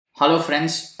Hello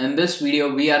friends, in this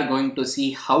video we are going to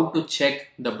see how to check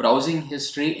the browsing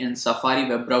history in Safari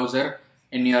web browser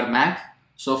in your Mac.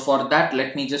 So for that,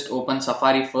 let me just open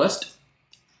Safari first.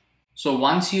 So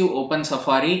once you open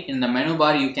Safari, in the menu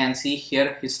bar you can see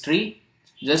here history.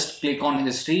 Just click on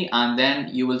history and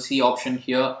then you will see option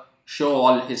here show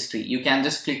all history. You can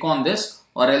just click on this,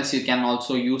 or else you can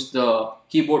also use the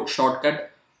keyboard shortcut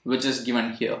which is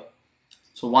given here.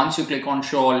 So once you click on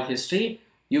show all history,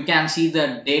 you can see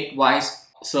the date wise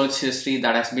search history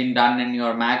that has been done in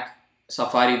your Mac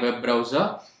Safari web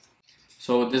browser.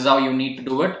 So this is how you need to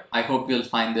do it. I hope you'll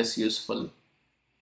find this useful.